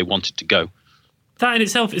somewhere they wanted to go. That in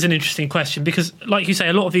itself is an interesting question because, like you say,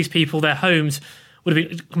 a lot of these people, their homes would have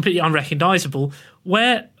been completely unrecognisable.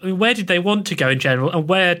 Where did they want to go in general, and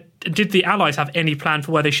where did the Allies have any plan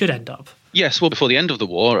for where they should end up? Yes, well, before the end of the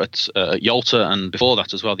war at Yalta, and before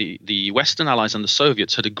that as well, the Western Allies and the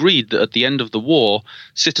Soviets had agreed that at the end of the war,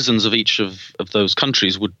 citizens of each of those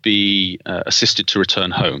countries would be assisted to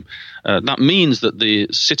return home. That means that the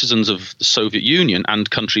citizens of the Soviet Union and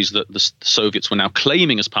countries that the Soviets were now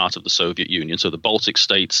claiming as part of the Soviet Union, so the Baltic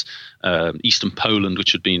states, Eastern Poland,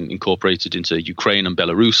 which had been incorporated into Ukraine and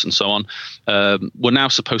Belarus and so on, were now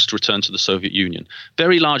supposed to return to the Soviet Union.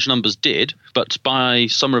 Very large numbers did, but by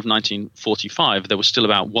summer of 1945, there was still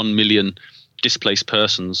about 1 million displaced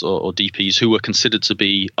persons or DPs who were considered to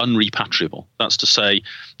be unrepatriable. That's to say,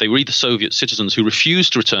 they were either Soviet citizens who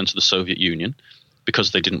refused to return to the Soviet Union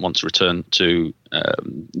because they didn't want to return to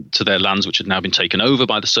their lands which had now been taken over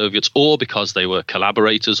by the Soviets, or because they were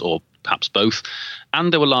collaborators, or perhaps both.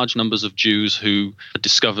 And there were large numbers of Jews who had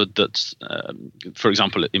discovered that, for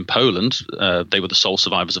example, in Poland, they were the sole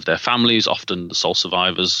survivors of their families, often the sole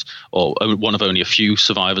survivors or one of only a few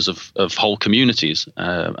survivors of whole communities,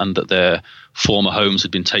 and that their former homes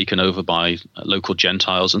had been taken over by local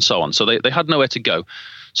Gentiles and so on. So they had nowhere to go.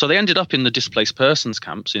 So they ended up in the displaced persons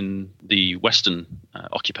camps in the Western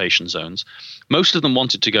occupation zones. Most of them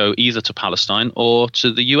wanted to go either to Palestine or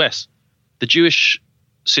to the US. The Jewish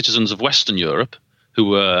citizens of Western Europe who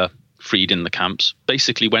were freed in the camps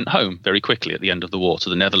basically went home very quickly at the end of the war, to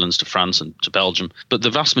the Netherlands, to France and to Belgium. But the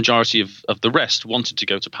vast majority of the rest wanted to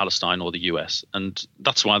go to Palestine or the US. And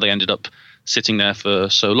that's why they ended up sitting there for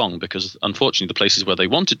so long, because unfortunately the places where they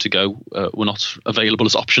wanted to go were not available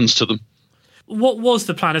as options to them. What was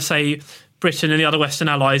the plan of, say, Britain and the other Western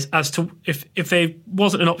Allies as to if there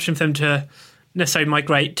wasn't an option for them to necessarily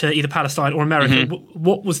migrate to either Palestine or America?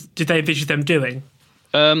 Mm-hmm. Did they envisage them doing?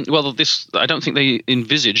 Well, I don't think they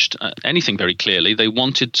envisaged anything very clearly. They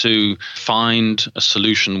wanted to find a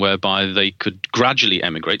solution whereby they could gradually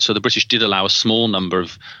emigrate. So the British did allow a small number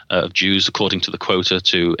of Jews, according to the quota,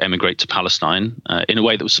 to emigrate to Palestine in a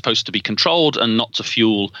way that was supposed to be controlled and not to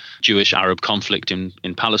fuel Jewish-Arab conflict in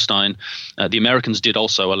Palestine. The Americans did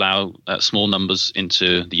also allow small numbers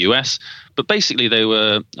into the US. But basically, they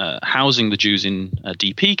were housing the Jews in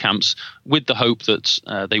DP camps with the hope that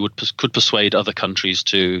they could persuade other countries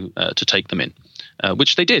to take them in,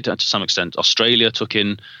 which they did to some extent. Australia took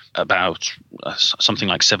in about something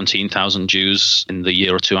like 17,000 Jews in the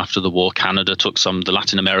year or two after the war. Canada took some, the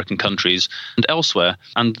Latin American countries and elsewhere.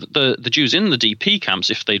 And the Jews in the DP camps,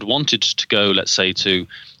 if they'd wanted to go, let's say, to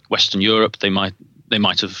Western Europe, they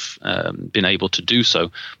might have been able to do so.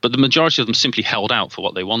 But the majority of them simply held out for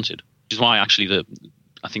what they wanted. Which is why actually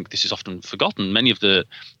I think this is often forgotten. Many of the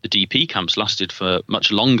DP camps lasted for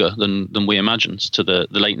much longer than we imagined, to the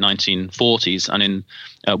late 1940s, and in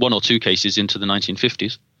one or two cases into the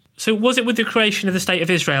 1950s. So was it with the creation of the State of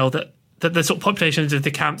Israel that the sort of populations of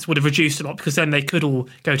the camps would have reduced a lot, because then they could all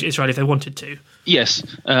go to Israel if they wanted to? Yes.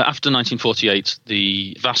 After 1948,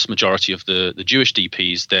 the vast majority of the Jewish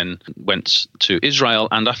DPs then went to Israel.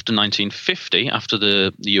 And after 1950, after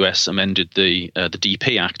the US amended the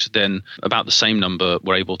DP Act, then about the same number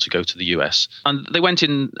were able to go to the US. And they went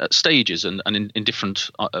in stages and in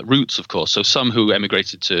different routes, of course. So some who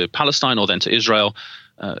emigrated to Palestine or then to Israel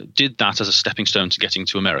did that as a stepping stone to getting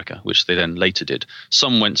to America, which they then later did.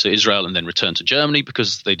 Some went to Israel and then returned to Germany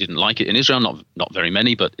because they didn't like it in Israel. Not very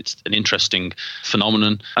many, but it's an interesting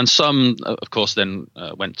phenomenon. And some, of course, then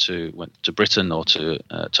went to Britain or to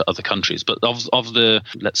other countries. But of the,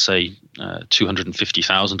 let's say,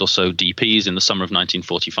 250,000 or so DPs in the summer of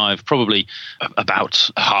 1945, probably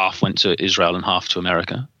about half went to Israel and half to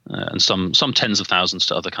America, and some tens of thousands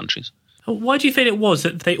to other countries. Why do you feel it was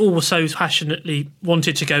that they all so passionately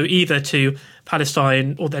wanted to go either to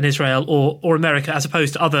Palestine or then Israel or America as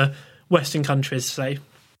opposed to other Western countries, say?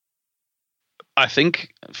 I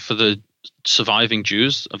think for the surviving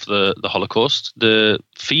Jews of the Holocaust, the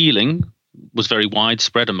feeling was very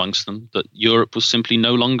widespread amongst them that Europe was simply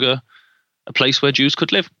no longer a place where Jews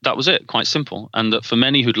could live. That was it, quite simple. And that for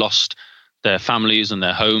many who'd lost their families and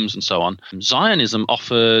their homes and so on, Zionism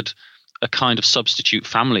offered a kind of substitute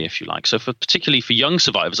family, if you like. So particularly for young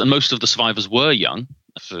survivors, and most of the survivors were young,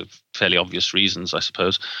 for fairly obvious reasons, I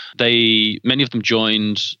suppose, many of them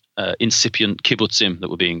joined incipient kibbutzim that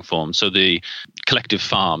were being formed, so the collective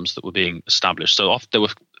farms that were being established. So often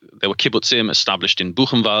there were kibbutzim established in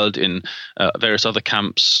Buchenwald, in various other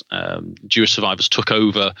camps. Jewish survivors took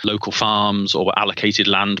over local farms or were allocated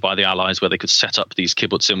land by the Allies where they could set up these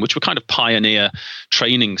kibbutzim, which were kind of pioneer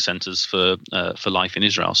training centers for life in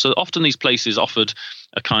Israel. So often these places offered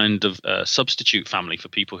a kind of substitute family for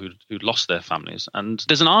people who'd lost their families. And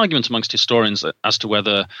there's an argument amongst historians as to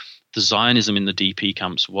whether the Zionism in the DP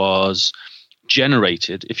camps was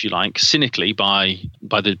generated, if you like, cynically by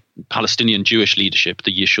the Palestinian Jewish leadership,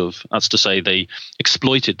 the Yishuv. That's to say, they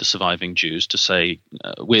exploited the surviving Jews to say,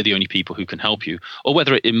 we're the only people who can help you, or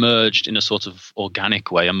whether it emerged in a sort of organic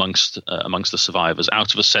way amongst the survivors,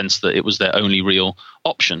 out of a sense that it was their only real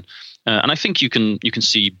option. And I think you can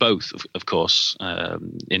see both, of course,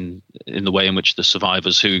 in the way in which the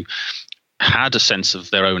survivors who had a sense of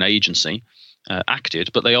their own agency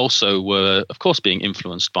acted, but they also were, of course, being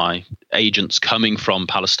influenced by agents coming from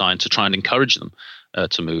Palestine to try and encourage them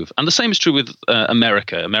to move. And the same is true with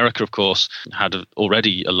America. America, of course, had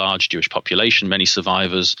already a large Jewish population. Many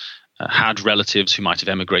survivors had relatives who might have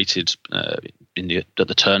emigrated at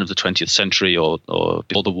the turn of the 20th century or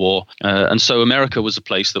before the war. And so America was a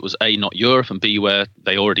place that was A, not Europe, and B, where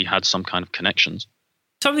they already had some kind of connections.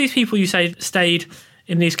 Some of these people, you say, stayed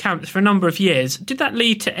in these camps for a number of years. Did that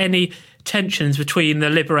lead to any tensions between the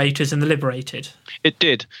liberators and the liberated? It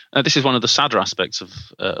did. This is one of the sadder aspects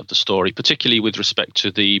of the story, particularly with respect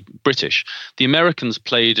to the British. The Americans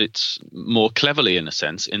played it more cleverly, in a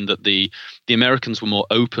sense, in that the Americans were more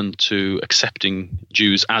open to accepting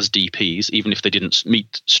Jews as DPs, even if they didn't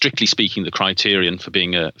meet, strictly speaking, the criterion for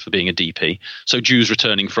being a DP. So Jews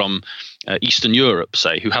returning from Eastern Europe,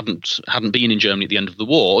 say, who hadn't been in Germany at the end of the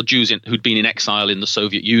war, or Jews who'd been in exile in the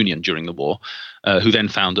Soviet Union during the war, who then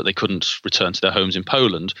found that they couldn't return to their homes in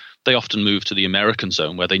Poland, they often moved to the American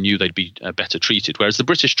zone where they knew they'd be better treated. Whereas the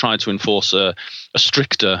British tried to enforce a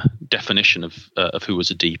stricter definition of who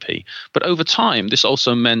was a DP. But over time, this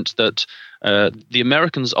also meant that the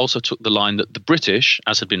Americans also took the line that the British,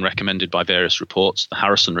 as had been recommended by various reports, the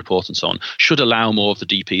Harrison Report and so on, should allow more of the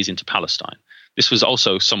DPs into Palestine. This was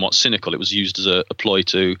also somewhat cynical. It was used as a ploy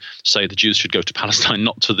to say the Jews should go to Palestine,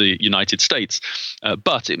 not to the United States.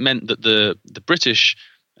 But it meant that the British,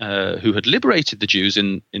 who had liberated the Jews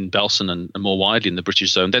in Belsen and more widely in the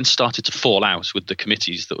British zone, then started to fall out with the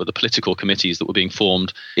committees that were the political committees that were being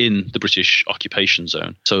formed in the British occupation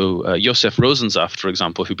zone. So Josef Rosensaft, for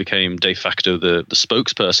example, who became de facto the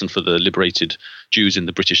spokesperson for the liberated Jews in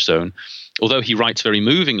the British zone, although he writes very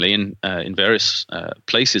movingly in various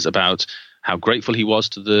places about how grateful he was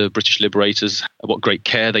to the British liberators, what great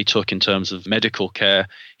care they took in terms of medical care,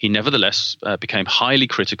 he nevertheless became highly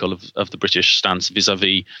critical of the British stance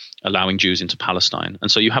vis-à-vis allowing Jews into Palestine. And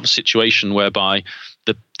so you have a situation whereby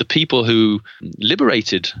the people who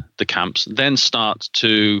liberated the camps then start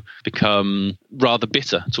to become rather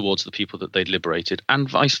bitter towards the people that they'd liberated, and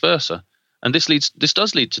vice versa. And this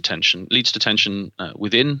does lead to tension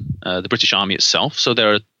within the British Army itself. So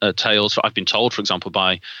there are tales, I've been told, for example,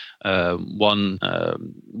 by one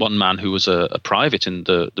man who was a private in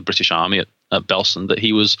the British Army at Belsen, that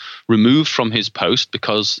he was removed from his post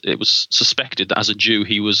because it was suspected that as a Jew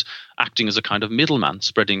he was acting as a kind of middleman,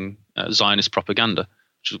 spreading Zionist propaganda,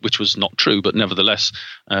 which was not true. But nevertheless,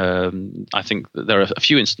 I think that there are a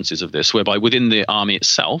few instances of this whereby within the army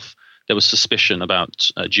itself there was suspicion about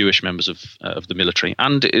Jewish members of the military,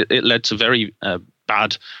 and it led to very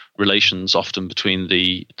bad relations often between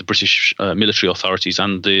the British military authorities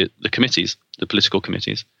and the committees, the political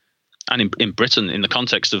committees. And in Britain, in the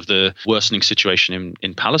context of the worsening situation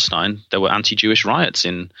in Palestine, there were anti-Jewish riots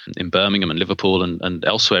in Birmingham and Liverpool and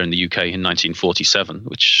elsewhere in the UK in 1947,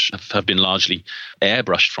 which have been largely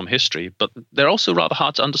airbrushed from history. But they're also rather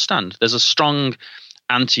hard to understand. There's a strong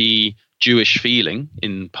anti-Jewish feeling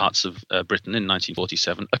in parts of Britain in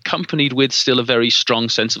 1947, accompanied with still a very strong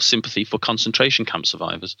sense of sympathy for concentration camp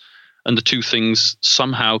survivors. And the two things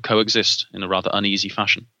somehow coexist in a rather uneasy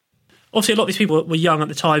fashion. Obviously, a lot of these people were young at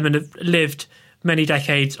the time and have lived many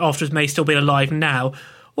decades afterwards, may still be alive now.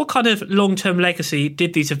 What kind of long-term legacy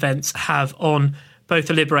did these events have on both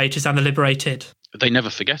the liberators and the liberated? They never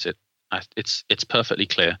forget it. It's perfectly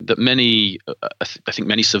clear that I think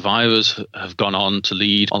many survivors have gone on to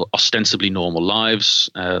lead ostensibly normal lives.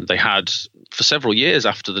 They had, for several years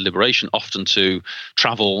after the liberation, often to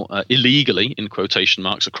travel illegally, in quotation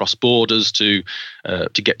marks, across borders to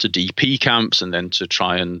get to DP camps and then to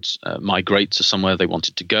try and migrate to somewhere they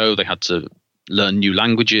wanted to go. They had to learn new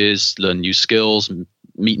languages, learn new skills,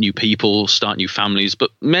 meet new people, start new families.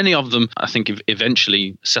 But many of them, I think,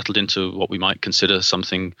 eventually settled into what we might consider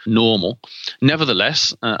something normal.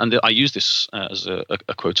 Nevertheless, and I use this as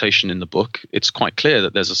a quotation in the book, it's quite clear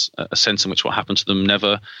that there's a sense in which what happened to them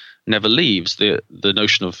never leaves. The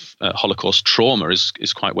notion of Holocaust trauma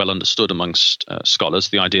is quite well understood amongst scholars.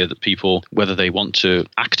 The idea that people, whether they want to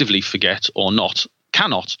actively forget or not,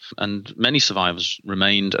 cannot, and many survivors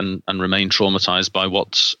remained and remain traumatized by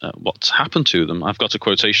what's happened to them. I've got a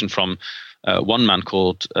quotation from one man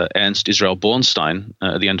called Ernst Israel Bornstein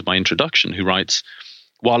at the end of my introduction, who writes,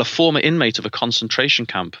 "While a former inmate of a concentration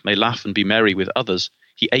camp may laugh and be merry with others,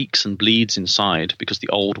 he aches and bleeds inside because the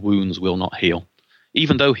old wounds will not heal.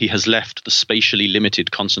 Even though he has left the spatially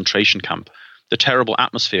limited concentration camp, the terrible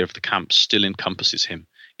atmosphere of the camp still encompasses him.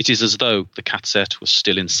 It is as though the cassette was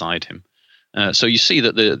still inside him." So you see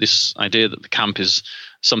that this idea that the camp is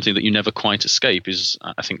something that you never quite escape is,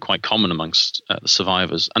 I think, quite common amongst the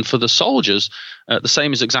survivors. And for the soldiers, the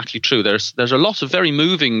same is exactly true. There's a lot of very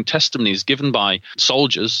moving testimonies given by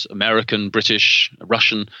soldiers, American, British,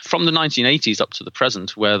 Russian, from the 1980s up to the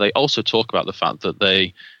present, where they also talk about the fact that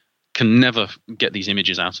they can never get these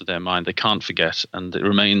images out of their mind. They can't forget, and it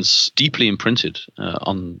remains deeply imprinted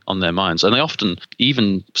on their minds. And they often,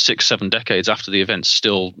 even 6-7 decades after the event,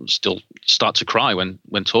 still start to cry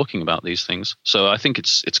when talking about these things. So I think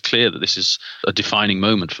it's clear that this is a defining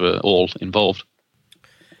moment for all involved.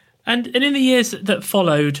 And in the years that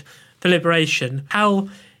followed the liberation, how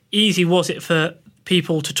easy was it for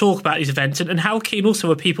people to talk about these events, and how keen also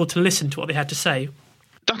were people to listen to what they had to say?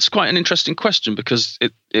 That's quite an interesting question, because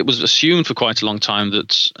it was assumed for quite a long time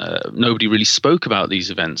that nobody really spoke about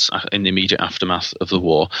these events in the immediate aftermath of the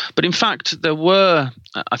war. But in fact, there were,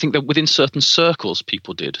 I think that within certain circles,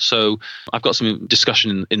 people did. So I've got some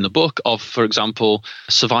discussion in the book of, for example,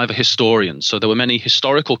 survivor historians. So there were many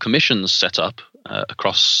historical commissions set up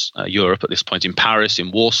across Europe at this point, in Paris,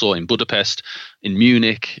 in Warsaw, in Budapest, in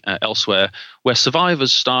Munich, elsewhere, where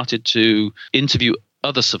survivors started to interview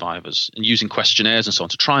other survivors and using questionnaires and so on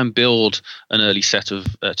to try and build an early set of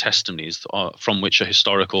testimonies from which a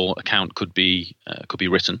historical account could be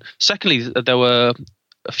written. Secondly, there were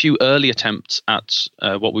a few early attempts at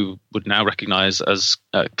what we would now recognize as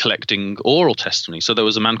collecting oral testimony. So there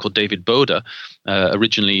was a man called David Boda,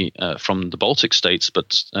 originally from the Baltic states,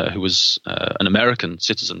 but who was an American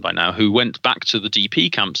citizen by now, who went back to the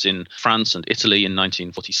DP camps in France and Italy in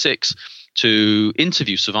 1946 to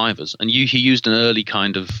interview survivors. And he used an early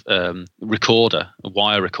kind of recorder, a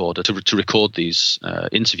wire recorder, to record these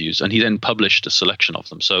interviews. And he then published a selection of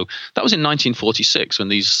them. So that was in 1946, when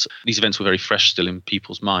these events were very fresh still in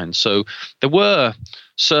people's minds. So there were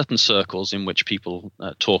certain circles in which people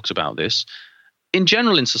talked about this. In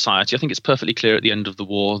general, in society, I think it's perfectly clear at the end of the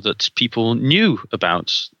war that people knew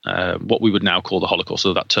about what we would now call the Holocaust,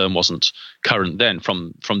 although that term wasn't current then,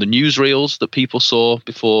 from the newsreels that people saw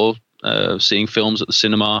before seeing films at the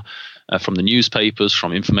cinema, from the newspapers,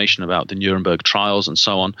 from information about the Nuremberg trials and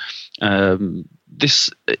so on. This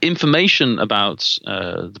information about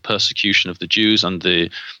the persecution of the Jews and the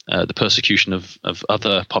persecution of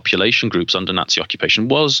other population groups under Nazi occupation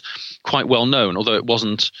was quite well known, although it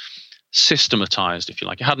wasn't systematized, if you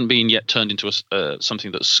like. It hadn't been yet turned into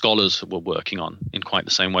something that scholars were working on in quite the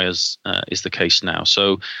same way as is the case now.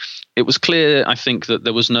 So it was clear, I think, that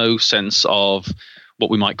there was no sense of what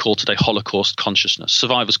we might call today Holocaust consciousness.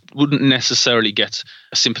 Survivors wouldn't necessarily get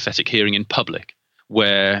a sympathetic hearing in public,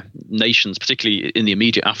 where nations, particularly in the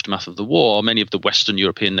immediate aftermath of the war, many of the Western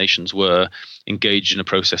European nations were engaged in a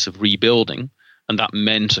process of rebuilding. And that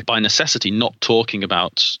meant, by necessity, not talking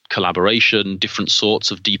about collaboration, different sorts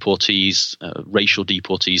of deportees, racial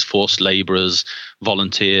deportees, forced laborers,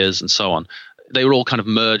 volunteers, and so on. They were all kind of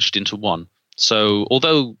merged into one. So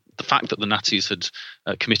although the fact that the Nazis had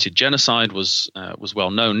committed genocide was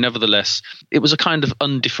well known, nevertheless, it was a kind of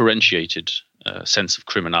undifferentiated sense of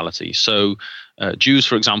criminality. So Jews,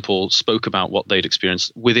 for example, spoke about what they'd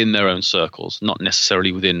experienced within their own circles, not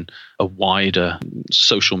necessarily within a wider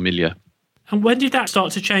social milieu. And when did that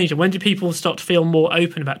start to change? And when did people start to feel more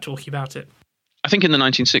open about talking about it? I think in the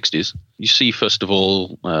 1960s, you see, first of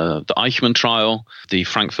all, the Eichmann trial, the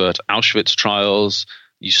Frankfurt Auschwitz trials,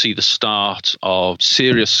 You see the start of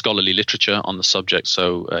serious scholarly literature on the subject.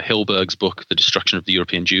 So Hilberg's book, The Destruction of the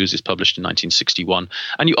European Jews, is published in 1961.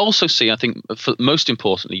 And you also see, I think, most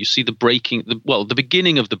importantly, you see the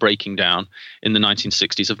beginning of the breaking down in the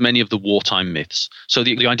 1960s of many of the wartime myths. So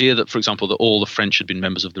the idea that, for example, that all the French had been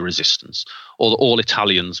members of the resistance, or that all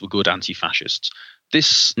Italians were good anti-fascists.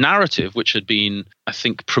 This narrative, which had been, I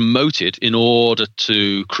think, promoted in order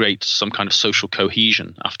to create some kind of social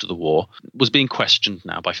cohesion after the war, was being questioned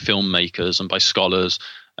now by filmmakers and by scholars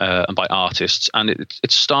and by artists. And it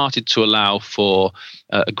started to allow for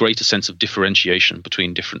a greater sense of differentiation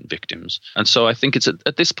between different victims. And so I think it's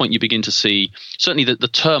at this point you begin to see, certainly the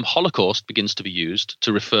term Holocaust begins to be used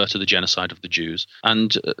to refer to the genocide of the Jews.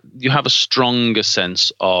 And you have a stronger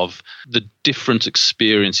sense of the different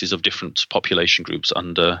experiences of different population groups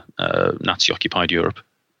under Nazi-occupied Europe.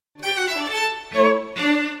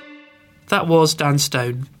 That was Dan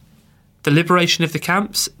Stone. The Liberation of the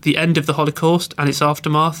Camps, The End of the Holocaust and Its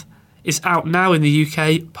Aftermath is out now in the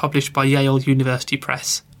UK, published by Yale University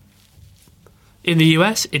Press. In the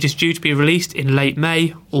US, it is due to be released in late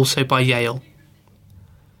May, also by Yale.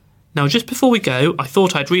 Now, just before we go, I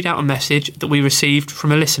thought I'd read out a message that we received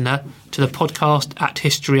from a listener to the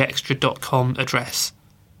podcast@historyextra.com address.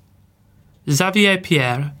 Xavier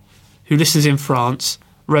Pierre, who listens in France,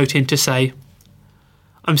 wrote in to say,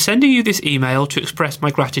 "I'm sending you this email to express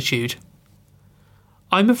my gratitude.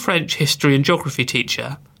 I'm a French history and geography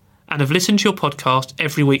teacher and have listened to your podcast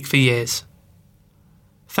every week for years.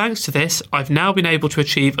 Thanks to this, I've now been able to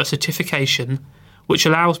achieve a certification which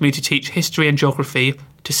allows me to teach history and geography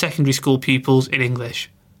to secondary school pupils in English.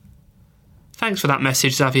 Thanks for that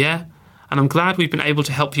message, Xavier, and I'm glad we've been able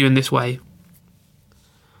to help you in this way."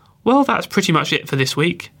 Well, that's pretty much it for this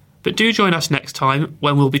week, but do join us next time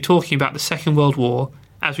when we'll be talking about the Second World War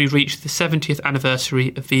as we reach the 70th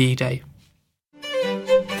anniversary of VE Day.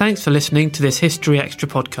 Thanks for listening to this History Extra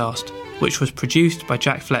podcast, which was produced by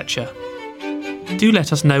Jack Fletcher. Do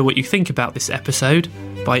let us know what you think about this episode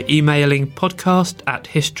by emailing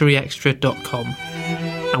podcast@historyextra.com,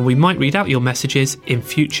 and we might read out your messages in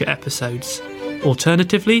future episodes.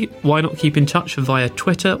 Alternatively, why not keep in touch via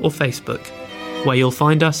Twitter or Facebook, where you'll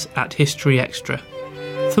find us at History Extra.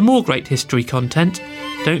 For more great history content,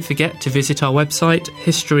 don't forget to visit our website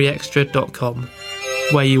historyextra.com,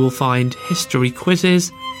 where you will find history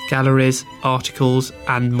quizzes, galleries, articles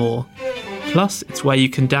and more. Plus, it's where you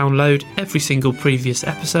can download every single previous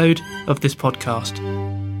episode of this podcast.